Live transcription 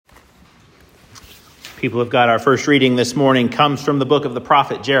People of God, our first reading this morning comes from the book of the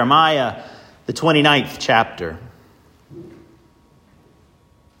prophet Jeremiah, the 29th chapter.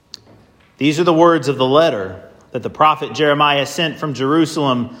 These are the words of the letter that the prophet Jeremiah sent from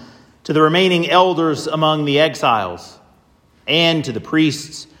Jerusalem to the remaining elders among the exiles, and to the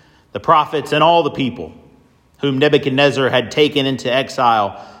priests, the prophets, and all the people whom Nebuchadnezzar had taken into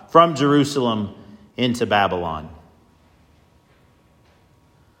exile from Jerusalem into Babylon.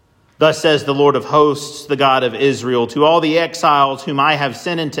 Thus says the Lord of hosts, the God of Israel, to all the exiles whom I have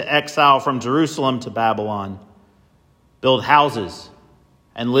sent into exile from Jerusalem to Babylon: build houses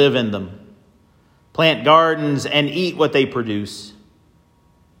and live in them. Plant gardens and eat what they produce.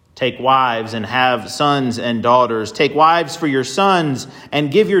 Take wives and have sons and daughters. Take wives for your sons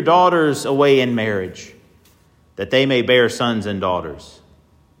and give your daughters away in marriage, that they may bear sons and daughters.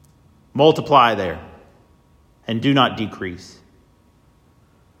 Multiply there and do not decrease.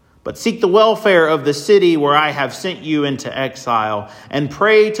 But seek the welfare of the city where I have sent you into exile, and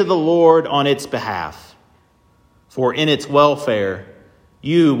pray to the Lord on its behalf. For in its welfare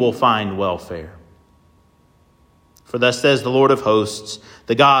you will find welfare. For thus says the Lord of hosts,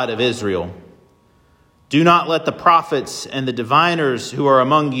 the God of Israel: do not let the prophets and the diviners who are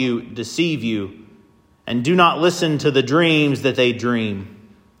among you deceive you, and do not listen to the dreams that they dream.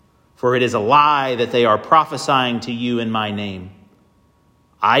 For it is a lie that they are prophesying to you in my name.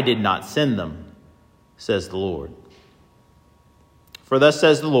 I did not send them, says the Lord. For thus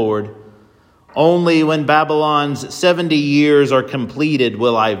says the Lord, only when Babylon's 70 years are completed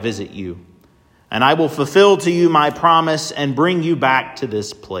will I visit you, and I will fulfill to you my promise and bring you back to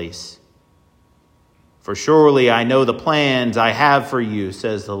this place. For surely I know the plans I have for you,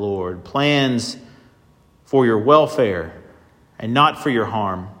 says the Lord, plans for your welfare and not for your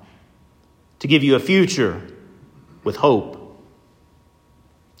harm, to give you a future with hope.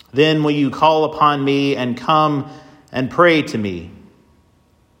 Then will you call upon me and come and pray to me?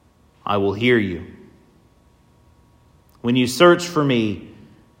 I will hear you. When you search for me,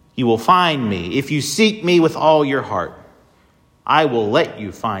 you will find me. If you seek me with all your heart, I will let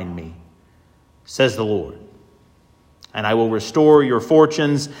you find me, says the Lord. And I will restore your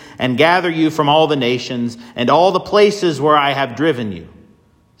fortunes and gather you from all the nations and all the places where I have driven you,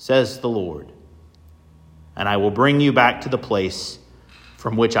 says the Lord. And I will bring you back to the place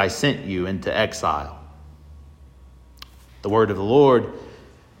from which I sent you into exile. The word of the Lord.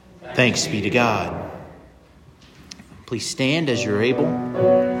 Thanks be to God. Please stand as you're able.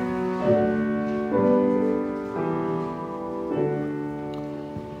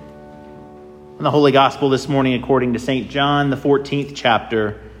 In the Holy Gospel this morning, according to St. John, the 14th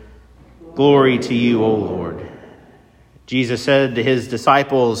chapter, glory to you, O Lord. Jesus said to his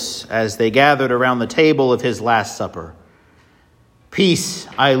disciples as they gathered around the table of his Last Supper, peace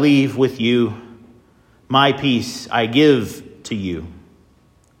I leave with you, my peace I give to you.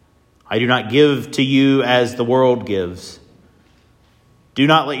 I do not give to you as the world gives. Do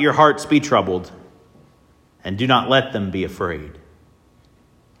not let your hearts be troubled, and do not let them be afraid.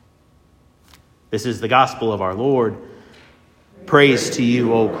 This is the gospel of our Lord. Praise to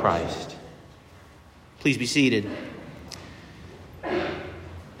you, O Christ. Please be seated.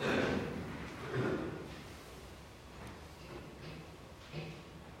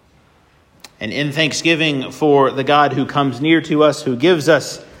 And in thanksgiving for the God who comes near to us, who gives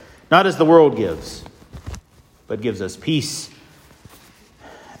us not as the world gives, but gives us peace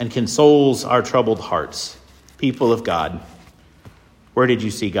and consoles our troubled hearts. People of God, where did you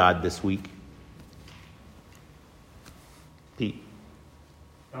see God this week? Pete.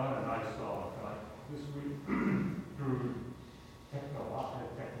 God and I saw God this week through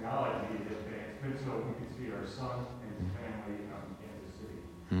technology advancement, so we could see our son and his family in Kansas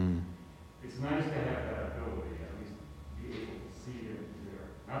City. It's nice to have that ability, at least be able to see them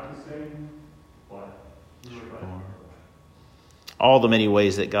there. Not the same, but we were glad. All the many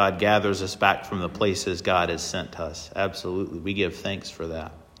ways that God gathers us back from the places God has sent us. Absolutely. We give thanks for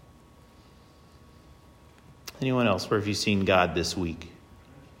that. Anyone else? Where have you seen God this week?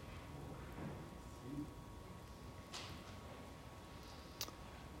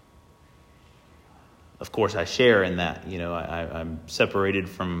 Of course, I share in that. You know, I'm separated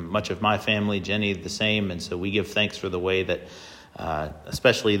from much of my family, Jenny the same, and so we give thanks for the way that,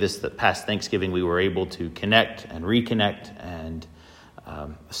 especially the past Thanksgiving, we were able to connect and reconnect and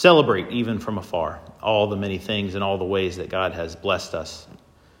celebrate even from afar all the many things and all the ways that God has blessed us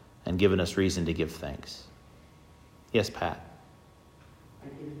and given us reason to give thanks. Yes, Pat. I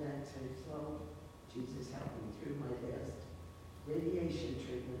give thanks as well. Jesus helped me through my last radiation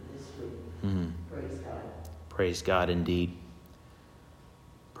treatment this week. Praise God. Praise God indeed.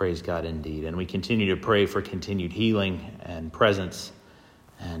 Praise God indeed. And we continue to pray for continued healing and presence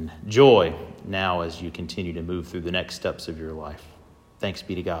and joy now as you continue to move through the next steps of your life. Thanks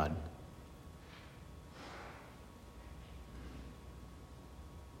be to God.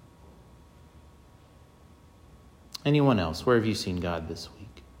 Anyone else? Where have you seen God this week?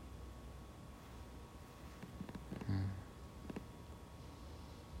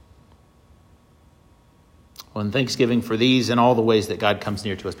 Well, in thanksgiving for these and all the ways that God comes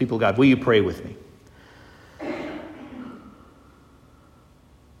near to us, people of God, will you pray with me?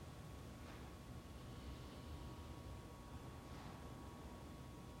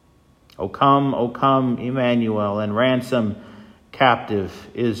 O come, Emmanuel, and ransom captive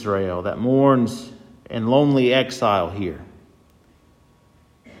Israel that mourns in lonely exile here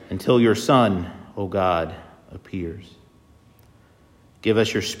until your Son, O God, appears. Give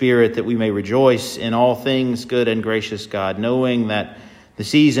us your Spirit that we may rejoice in all things, good and gracious God, knowing that the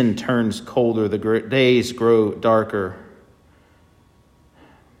season turns colder, the days grow darker,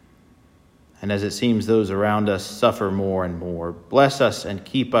 and as it seems those around us suffer more and more. Bless us and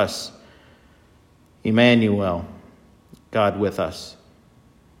keep us, Emmanuel, God with us,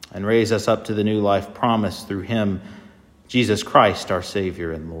 and raise us up to the new life promised through him, Jesus Christ, our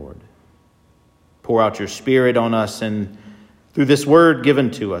Savior and Lord. Pour out your Spirit on us, and through this word given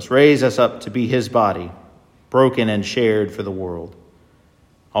to us, raise us up to be his body, broken and shared for the world.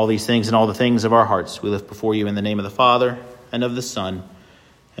 All these things and all the things of our hearts we lift before you in the name of the Father, and of the Son,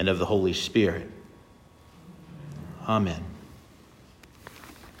 and of the Holy Spirit. Amen.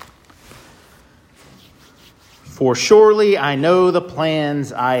 For surely I know the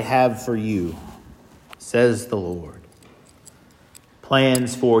plans I have for you, says the Lord.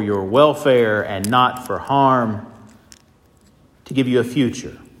 Plans for your welfare and not for harm, to give you a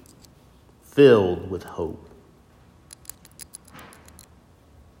future filled with hope.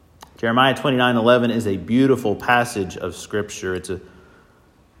 Jeremiah 29:11 is a beautiful passage of Scripture. It's a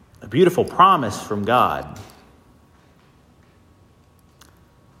beautiful promise from God.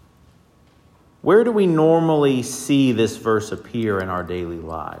 Where do we normally see this verse appear in our daily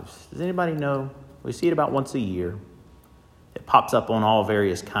lives? Does anybody know? We see it about once a year. It pops up on all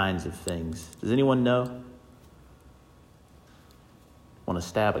various kinds of things. Does anyone know? Want to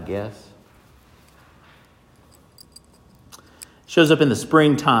stab a guess? It shows up in the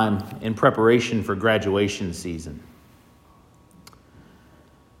springtime in preparation for graduation season.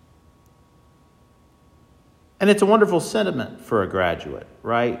 And it's a wonderful sentiment for a graduate,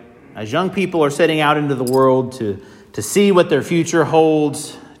 right? As young people are setting out into the world to see what their future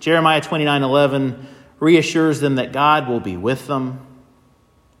holds, Jeremiah 29:11 reassures them that God will be with them,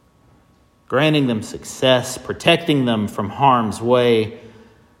 granting them success, protecting them from harm's way,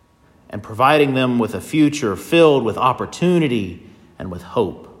 and providing them with a future filled with opportunity and with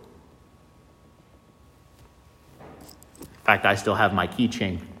hope. In fact, I still have my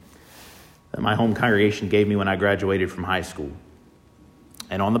keychain that my home congregation gave me when I graduated from high school.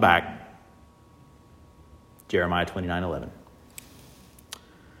 And on the back, Jeremiah 29:11.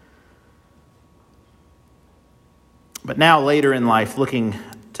 But now, later in life, looking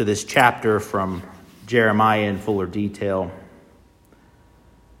to this chapter from Jeremiah in fuller detail,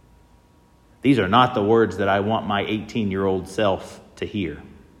 these are not the words that I want my 18-year-old self to hear.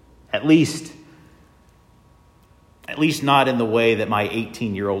 At least not in the way that my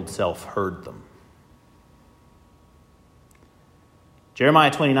 18-year-old self heard them. Jeremiah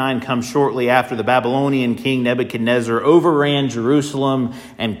 29 comes shortly after the Babylonian king Nebuchadnezzar overran Jerusalem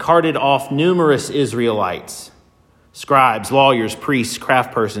and carted off numerous Israelites, scribes, lawyers, priests,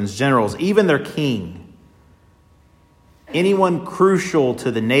 craftspersons, generals, even their king. Anyone crucial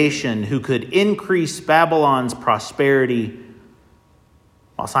to the nation who could increase Babylon's prosperity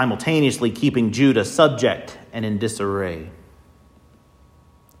while simultaneously keeping Judah subject and in disarray.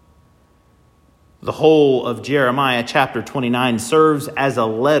 The whole of Jeremiah chapter 29 serves as a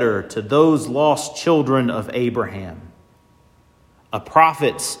letter to those lost children of Abraham, a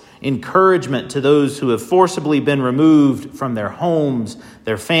prophet's encouragement to those who have forcibly been removed from their homes,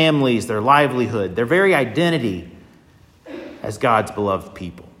 their families, their livelihood, their very identity as God's beloved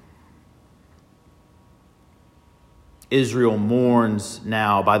people. Israel mourns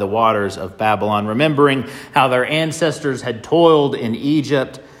now by the waters of Babylon, remembering how their ancestors had toiled in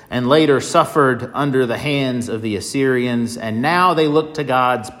Egypt and later suffered under the hands of the Assyrians, and now they look to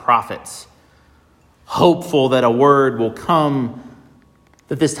God's prophets, hopeful that a word will come,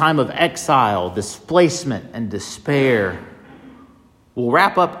 that this time of exile, displacement, and despair will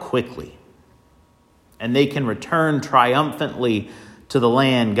wrap up quickly, and they can return triumphantly to the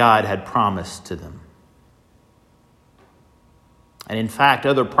land God had promised to them. And in fact,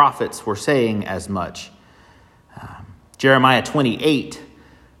 other prophets were saying as much. Jeremiah 28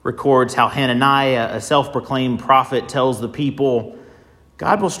 records how Hananiah, a self-proclaimed prophet, tells the people,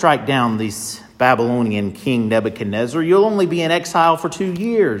 God will strike down this Babylonian king Nebuchadnezzar. You'll only be in exile for 2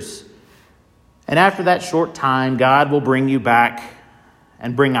 years. And after that short time, God will bring you back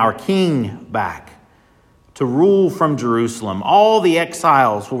and bring our king back to rule from Jerusalem. All the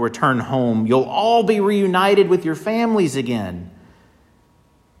exiles will return home. You'll all be reunited with your families again.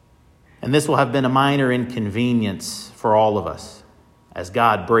 And this will have been a minor inconvenience for all of us as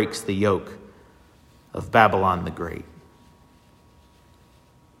God breaks the yoke of Babylon the Great.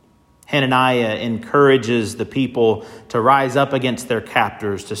 Hananiah encourages the people to rise up against their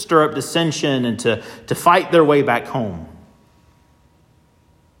captors, to stir up dissension, and to fight their way back home.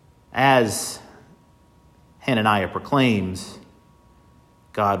 As Hananiah proclaims,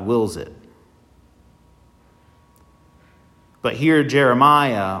 God wills it. But here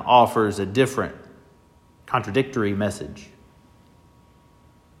Jeremiah offers a different, contradictory message,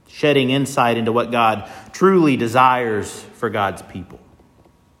 shedding insight into what God truly desires for God's people.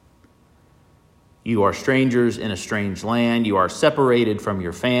 You are strangers in a strange land. You are separated from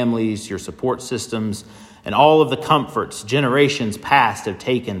your families, your support systems, and all of the comforts generations past have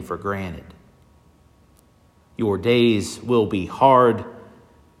taken for granted. Your days will be hard,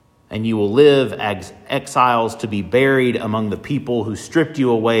 and you will live as exiles to be buried among the people who stripped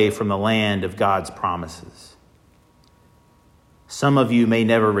you away from the land of God's promises. Some of you may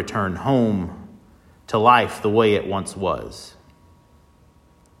never return home to life the way it once was.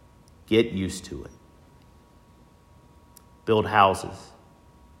 Get used to it. Build houses.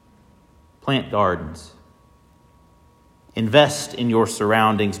 Plant gardens. Invest in your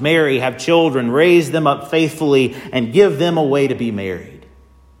surroundings. Marry, have children, raise them up faithfully, and give them away to be married.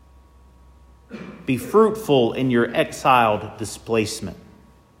 Be fruitful in your exiled displacement.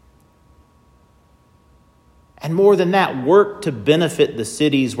 And more than that, work to benefit the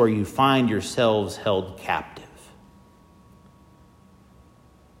cities where you find yourselves held captive.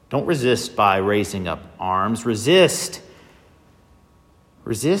 Don't resist by raising up arms. Resist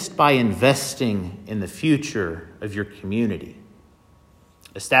by investing in the future of your community,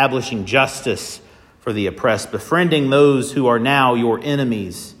 establishing justice for the oppressed, befriending those who are now your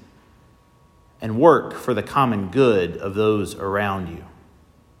enemies, and work for the common good of those around you.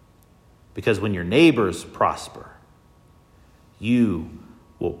 Because when your neighbors prosper, you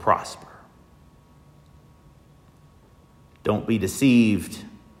will prosper. Don't be deceived,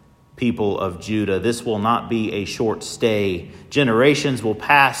 people of Judah. This will not be a short stay. Generations will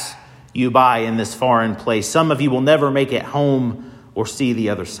pass you by in this foreign place. Some of you will never make it home or see the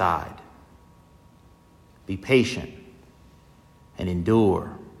other side. Be patient and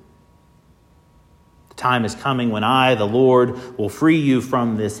endure. The time is coming when I, the Lord, will free you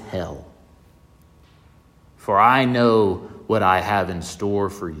from this hell. For I know what I have in store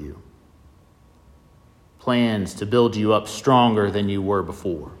for you. Plans to build you up stronger than you were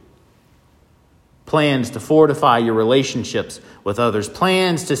before. Plans to fortify your relationships with others.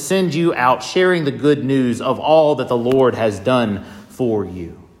 Plans to send you out sharing the good news of all that the Lord has done for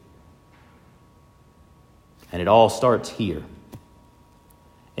you. And it all starts here,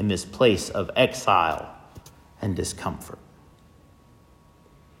 in this place of exile and discomfort.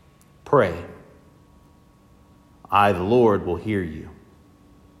 Pray. I, the Lord, will hear you.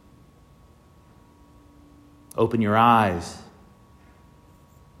 Open your eyes.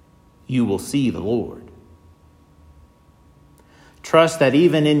 You will see the Lord. Trust that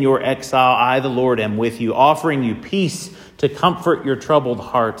even in your exile, I, the Lord, am with you, offering you peace to comfort your troubled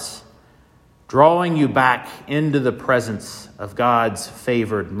hearts, drawing you back into the presence of God's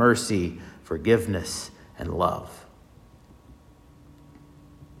favored mercy, forgiveness, and love.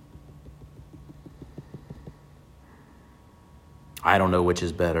 I don't know which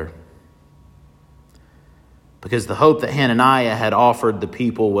is better. Because the hope that Hananiah had offered the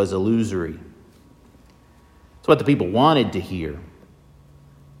people was illusory. It's what the people wanted to hear,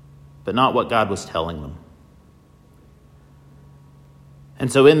 but not what God was telling them.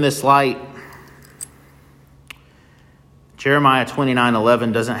 And so in this light, Jeremiah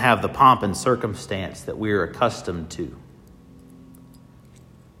 29:11 doesn't have the pomp and circumstance that we're accustomed to.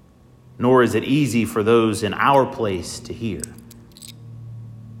 Nor is it easy for those in our place to hear.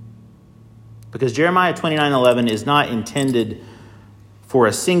 Because Jeremiah 29:11 is not intended for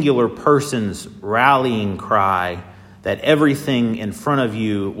a singular person's rallying cry that everything in front of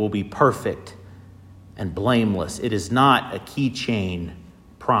you will be perfect and blameless. It is not a keychain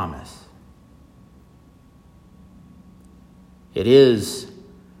promise. It is,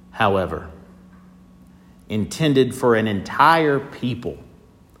 however, intended for an entire people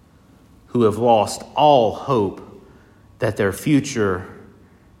who have lost all hope that their future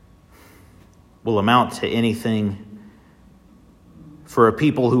will amount to anything, for a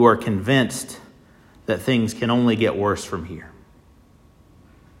people who are convinced that things can only get worse from here.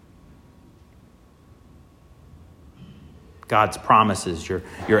 God's promises, your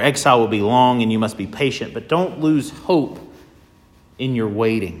exile will be long and you must be patient, but don't lose hope in your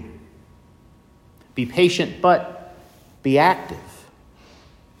waiting. Be patient, but be active.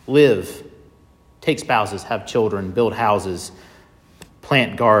 Live, take spouses, have children, build houses,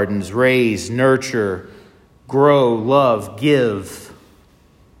 plant gardens, raise, nurture, grow, love, give,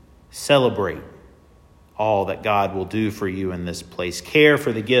 celebrate all that God will do for you in this place. Care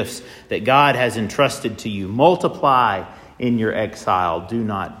for the gifts that God has entrusted to you. Multiply in your exile. Do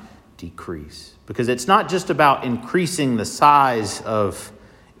not decrease. Because it's not just about increasing the size of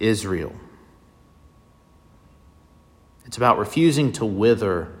Israel. It's about refusing to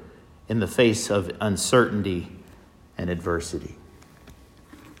wither in the face of uncertainty and adversity.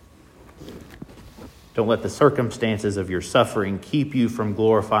 Don't let the circumstances of your suffering keep you from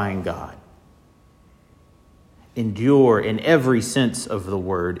glorifying God. Endure in every sense of the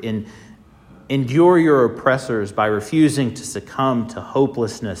word. Endure your oppressors by refusing to succumb to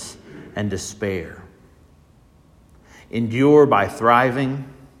hopelessness and despair. Endure by thriving.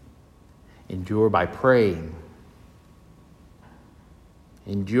 Endure by praying.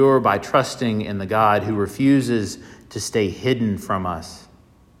 Endure by trusting in the God who refuses to stay hidden from us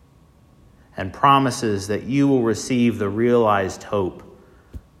and promises that you will receive the realized hope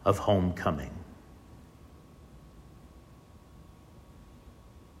of homecoming.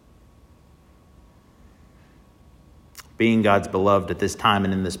 Being God's beloved at this time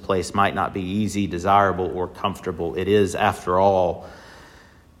and in this place might not be easy, desirable, or comfortable. It is, after all,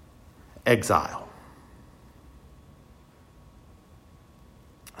 exile.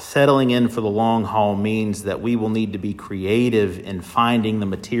 Settling in for the long haul means that we will need to be creative in finding the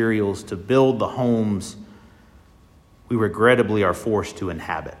materials to build the homes we regrettably are forced to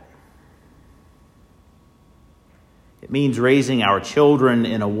inhabit. It means raising our children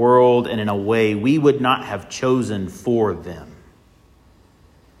in a world and in a way we would not have chosen for them.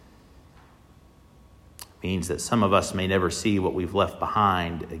 It means that some of us may never see what we've left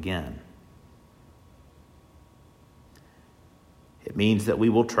behind again. It means that we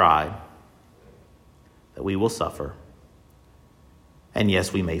will try, that we will suffer, and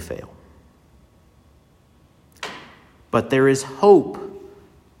yes, we may fail. But there is hope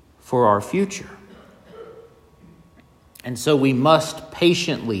for our future. And so we must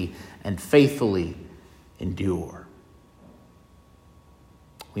patiently and faithfully endure.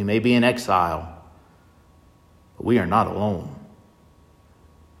 We may be in exile, but we are not alone.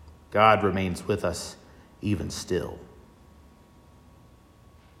 God remains with us even still.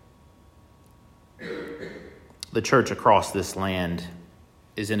 The church across this land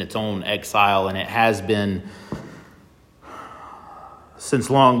is in its own exile, and it has been since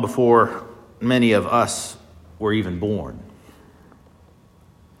long before many of us were even born.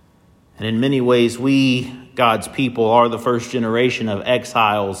 And in many ways, we, God's people, are the first generation of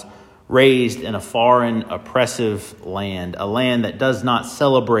exiles raised in a foreign, oppressive land, a land that does not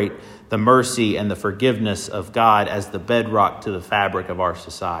celebrate the mercy and the forgiveness of God as the bedrock to the fabric of our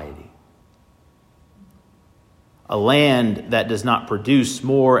society. A land that does not produce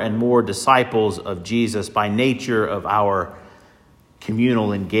more and more disciples of Jesus by nature of our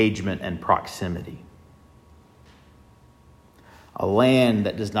communal engagement and proximity. A land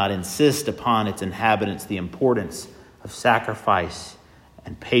that does not insist upon its inhabitants the importance of sacrifice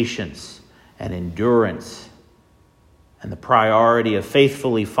and patience and endurance and the priority of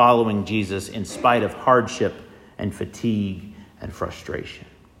faithfully following Jesus in spite of hardship and fatigue and frustration.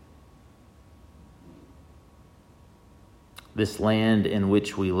 This land in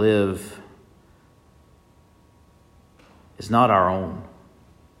which we live is not our own.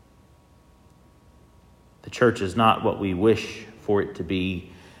 The church is not what we wish for it to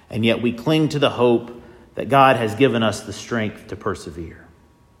be, and yet we cling to the hope that God has given us the strength to persevere.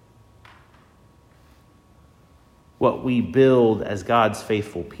 What we build as God's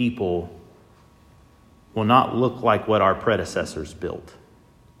faithful people will not look like what our predecessors built.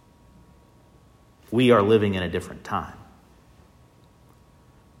 We are living in a different time.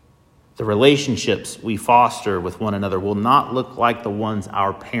 The relationships we foster with one another will not look like the ones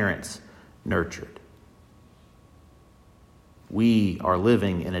our parents nurtured. We are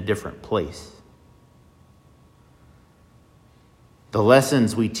living in a different place. The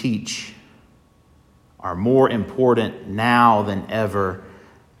lessons we teach are more important now than ever,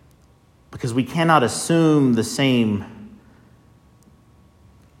 Because we cannot assume the same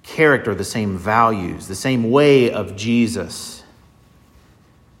character, the same values, the same way of Jesus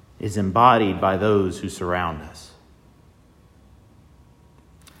is embodied by those who surround us.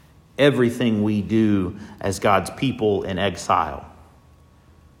 Everything we do as God's people in exile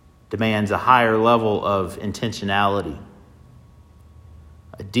demands a higher level of intentionality,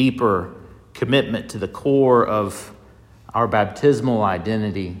 a deeper commitment to the core of our baptismal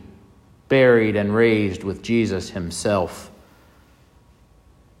identity, buried and raised with Jesus himself,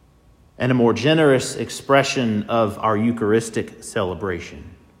 and a more generous expression of our Eucharistic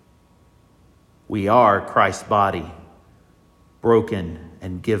celebration. We are Christ's body, broken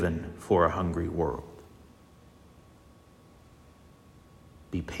and given for a hungry world.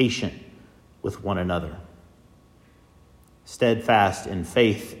 Be patient with one another, steadfast in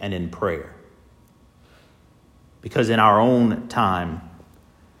faith and in prayer. Because in our own time,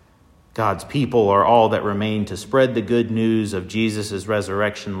 God's people are all that remain to spread the good news of Jesus'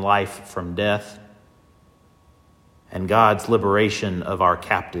 resurrection life from death and God's liberation of our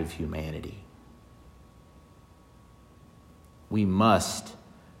captive humanity. We must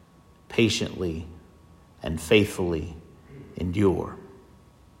patiently and faithfully endure.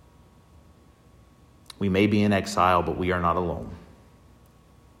 We may be in exile, but we are not alone.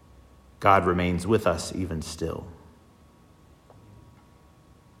 God remains with us even still.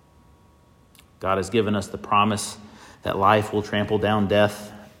 God has given us the promise that life will trample down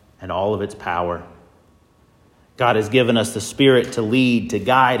death and all of its power. God has given us the Spirit to lead, to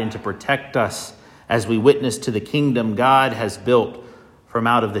guide, and to protect us as we witness to the kingdom God has built from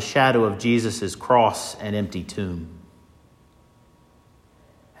out of the shadow of Jesus' cross and empty tomb.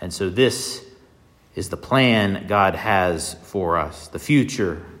 And so this is the plan God has for us, the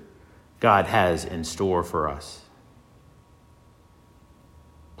future God has in store for us.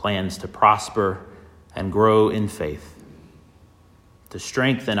 Plans to prosper and grow in faith, to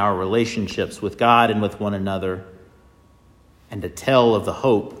strengthen our relationships with God and with one another, and to tell of the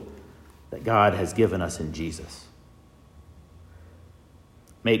hope that God has given us in Jesus.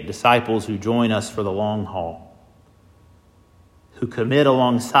 Make disciples who join us for the long haul, who commit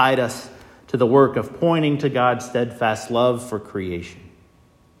alongside us to the work of pointing to God's steadfast love for creation,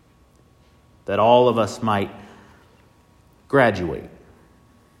 that all of us might graduate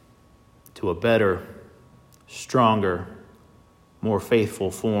to a better, stronger, more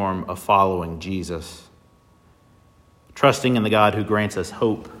faithful form of following Jesus, trusting in the God who grants us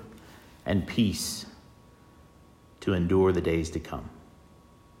hope and peace to endure the days to come.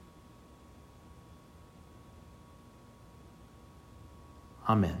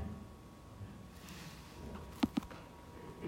 Amen.